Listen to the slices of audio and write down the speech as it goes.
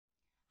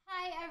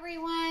Hi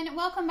everyone,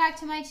 welcome back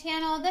to my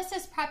channel. This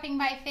is Prepping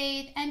by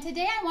Faith, and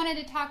today I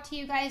wanted to talk to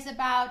you guys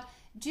about,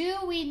 do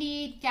we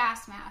need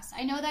gas masks?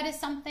 I know that is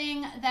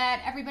something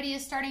that everybody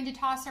is starting to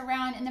toss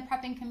around in the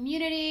prepping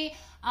community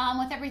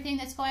with everything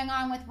that's going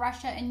on with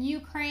Russia and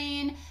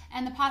Ukraine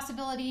and the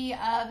possibility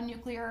of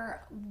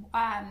nuclear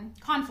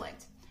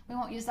conflict. We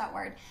won't use that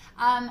word.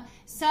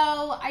 So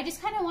I just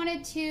kind of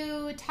wanted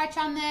to touch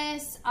on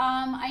this.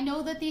 I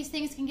know that these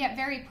things can get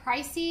very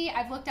pricey.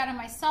 I've looked at them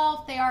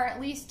myself. They are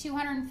at least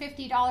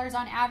 $250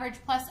 on average,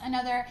 plus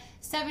another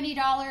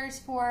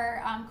 $70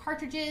 for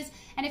cartridges.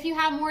 And if you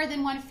have more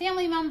than one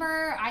family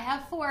member, I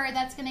have 4,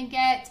 that's going to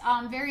get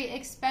very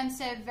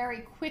expensive very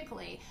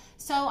quickly.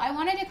 So I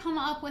wanted to come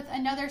up with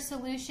another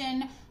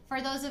solution for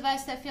those of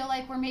us that feel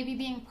like we're maybe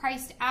being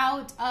priced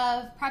out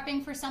of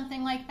prepping for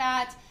something like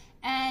that.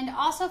 And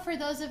also for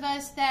those of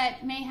us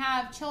that may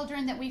have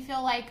children that we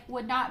feel like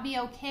would not be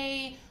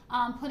okay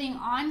putting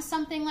on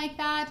something like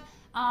that.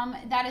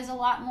 That is a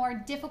lot more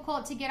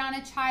difficult to get on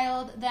a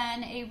child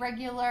than a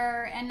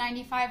regular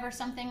N95 or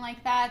something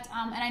like that.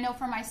 And I know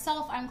for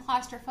myself, I'm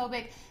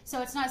claustrophobic,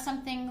 so it's not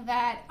something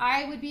that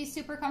I would be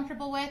super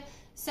comfortable with.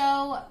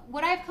 So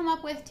what I've come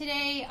up with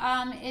today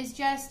is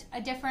just a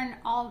different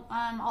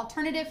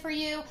alternative for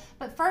you.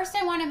 But first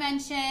I want to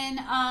mention,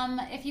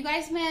 if you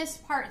guys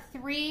missed part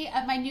 3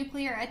 of my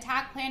nuclear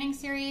attack planning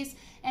series,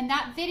 in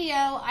that video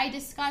I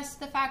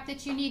discussed the fact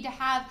that you need to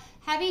have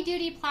heavy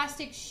duty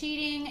plastic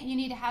sheeting, you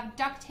need to have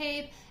duct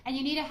tape, and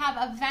you need to have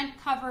a vent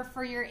cover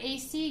for your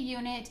AC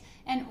unit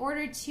in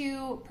order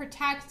to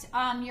protect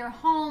your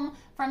home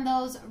from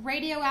those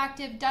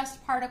radioactive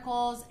dust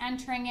particles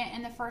entering it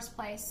in the first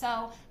place.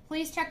 So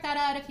please check that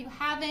out if you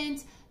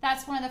haven't.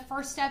 That's one of the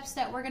first steps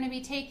that we're going to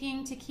be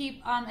taking to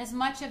keep as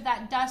much of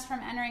that dust from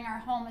entering our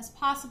home as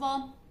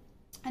possible.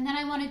 And then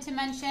I wanted to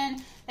mention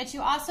that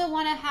you also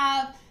want to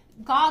have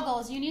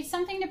goggles. You need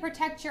something to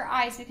protect your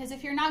eyes, because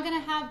if you're not going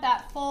to have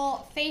that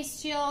full face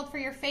shield for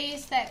your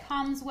face that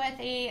comes with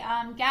a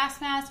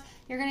gas mask,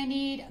 you're going to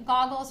need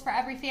goggles for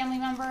every family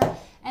member.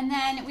 And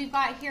then we've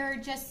got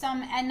here just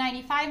some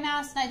N95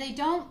 masks. Now they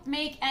don't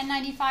make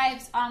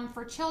N95s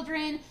for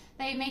children.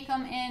 They make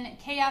them in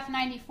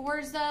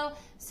KF94s though.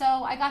 So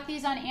I got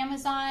these on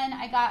Amazon.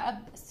 I got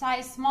a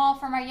size small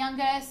for my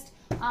youngest.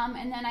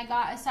 And then I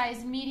got a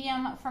size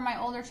medium for my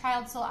older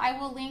child. So I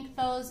will link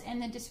those in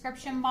the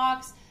description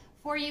box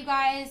for you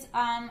guys.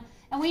 And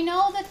we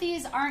know that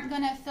these aren't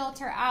going to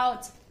filter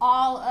out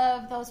all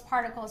of those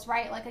particles,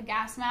 right? Like a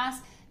gas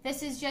mask.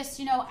 This is just,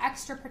 you know,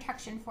 extra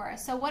protection for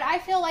us. So what I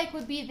feel like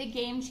would be the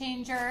game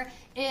changer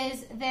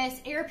is this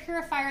air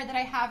purifier that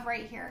I have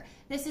right here.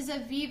 This is a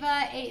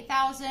Veva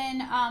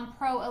 8000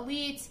 Pro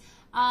Elite.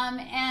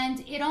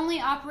 And it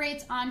only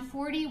operates on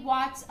 40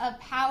 watts of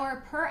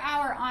power per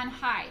hour on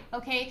high,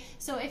 okay?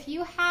 So if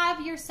you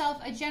have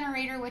yourself a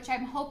generator, which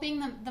I'm hoping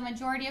the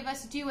majority of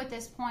us do at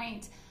this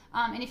point,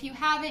 and if you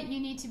haven't, you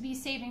need to be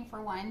saving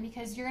for one,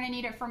 because you're going to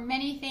need it for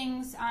many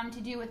things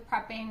to do with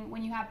prepping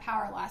when you have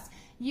power loss.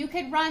 You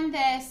could run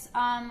this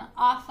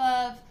off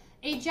of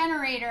a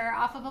generator,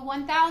 off of a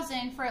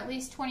 1000 for at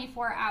least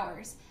 24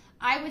 hours.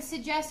 I would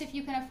suggest, if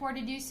you can afford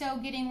to do so,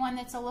 getting one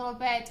that's a little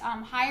bit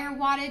higher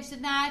wattage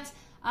than that.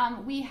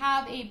 We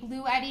have a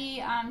Blue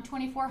Eddy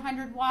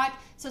 2400 watt,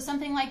 so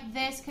something like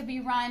this could be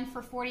run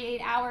for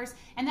 48 hours,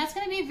 and that's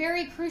going to be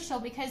very crucial,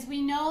 because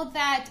we know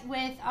that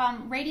with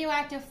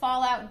radioactive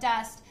fallout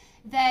dust,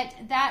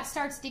 that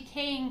starts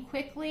decaying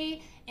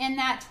quickly in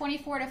that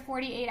 24 to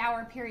 48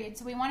 hour period.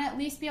 So we want to at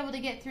least be able to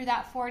get through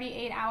that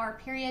 48 hour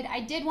period. I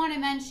did want to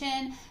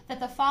mention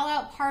that the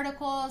fallout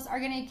particles are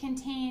going to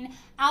contain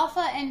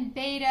alpha and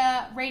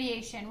beta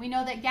radiation. We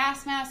know that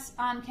gas masks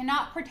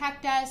cannot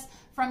protect us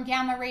from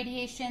gamma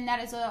radiation.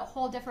 That is a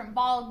whole different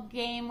ball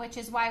game, which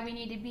is why we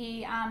need to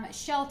be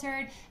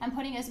sheltered and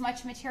putting as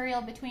much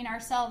material between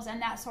ourselves and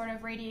that sort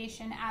of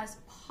radiation as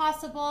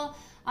possible.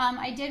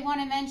 I did want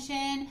to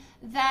mention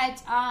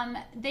that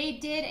they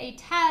did a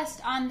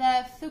test on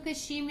the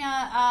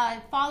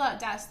Fukushima fallout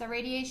dust, the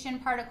radiation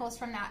particles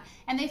from that,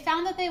 and they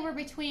found that they were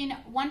between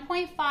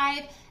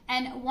 1.5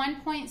 and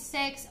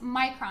 1.6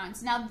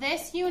 microns. Now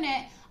this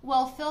unit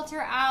will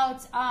filter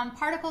out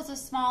particles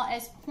as small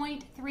as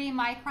 0.3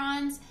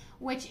 microns,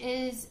 which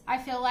is, I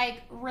feel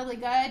like, really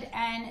good,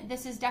 and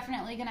this is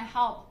definitely going to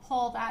help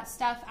pull that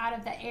stuff out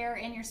of the air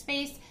in your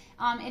space.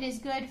 It is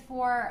good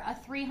for a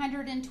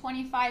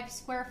 325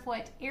 square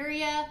foot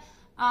area.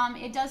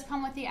 It does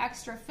come with the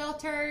extra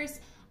filters.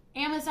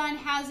 Amazon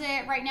has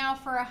it right now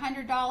for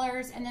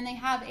 $100, and then they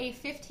have a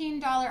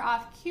 $15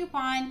 off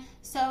coupon,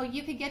 so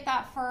you could get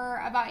that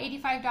for about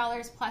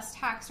 $85 plus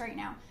tax right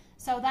now.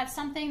 So that's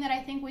something that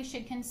I think we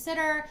should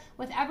consider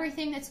with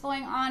everything that's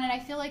going on, and I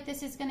feel like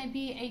this is going to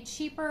be a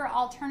cheaper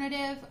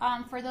alternative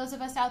for those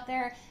of us out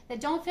there that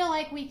don't feel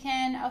like we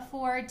can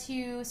afford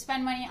to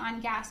spend money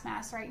on gas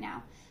masks right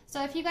now.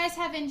 So if you guys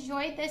have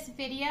enjoyed this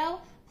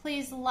video,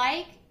 please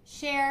like,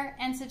 share,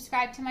 and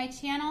subscribe to my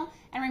channel,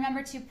 and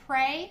remember to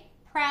pray,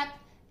 prep,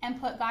 and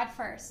put God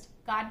first.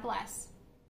 God bless.